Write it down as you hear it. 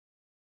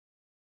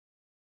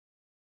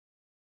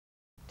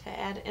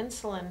add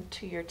insulin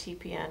to your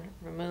TPN,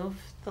 remove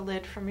the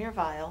lid from your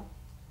vial,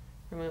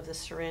 remove the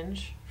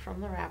syringe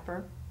from the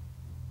wrapper,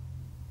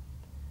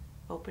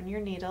 open your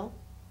needle,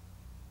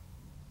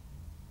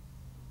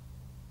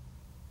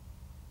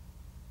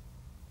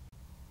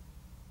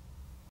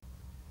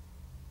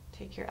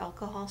 take your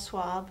alcohol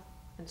swab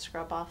and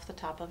scrub off the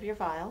top of your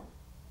vial.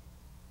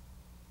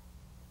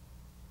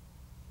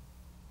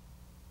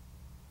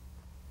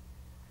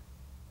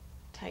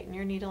 Tighten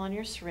your needle on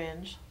your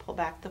syringe, pull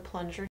back the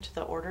plunger to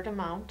the ordered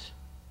amount,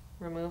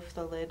 remove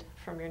the lid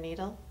from your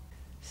needle,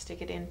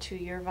 stick it into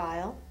your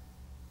vial,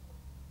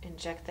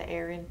 inject the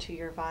air into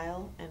your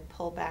vial, and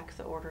pull back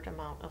the ordered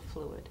amount of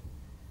fluid.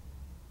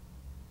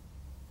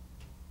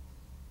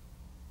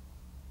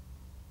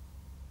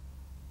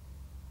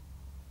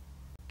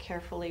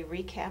 Carefully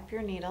recap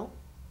your needle,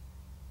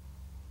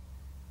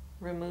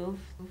 remove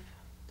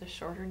the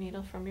shorter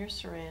needle from your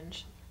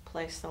syringe,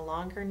 place the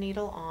longer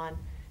needle on,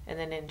 and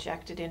then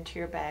inject it into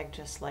your bag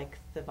just like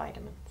the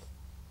vitamins.